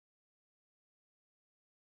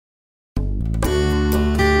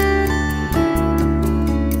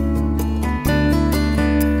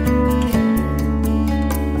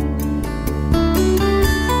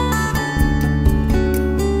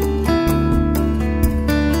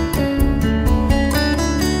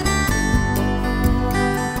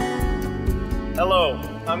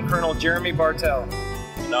Jeremy Bartell.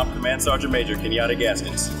 And I'm Command Sergeant Major Kenyatta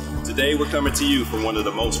Gaskins. Today we're coming to you from one of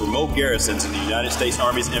the most remote garrisons in the United States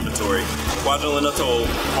Army's inventory, Kwajalein Atoll,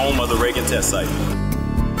 home of the Reagan Test Site.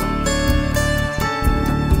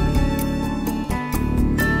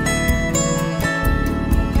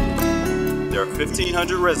 There are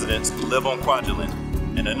 1,500 residents who live on Kwajalein,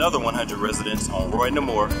 and another 100 residents on Roy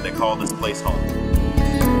Namor that call this place home.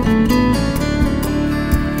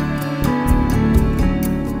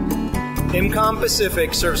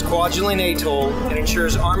 IMCOM-Pacific serves Kwajalein Atoll and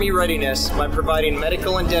ensures Army readiness by providing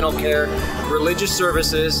medical and dental care, religious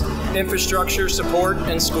services, infrastructure support,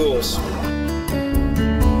 and schools.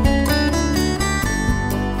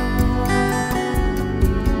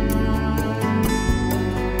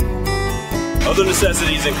 Other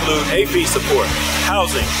necessities include AP support,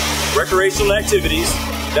 housing, recreational activities,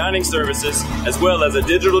 dining services, as well as a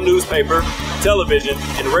digital newspaper, television,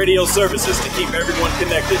 and radio services to keep everyone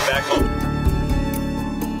connected back home.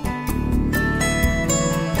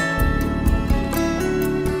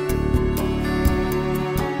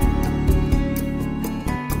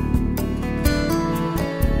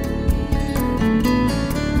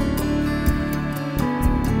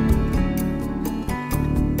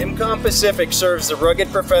 IMCOM-Pacific serves the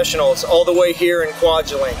rugged professionals all the way here in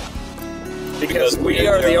Kwajalein. Because we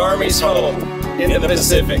are the Army's home in the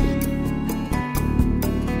Pacific.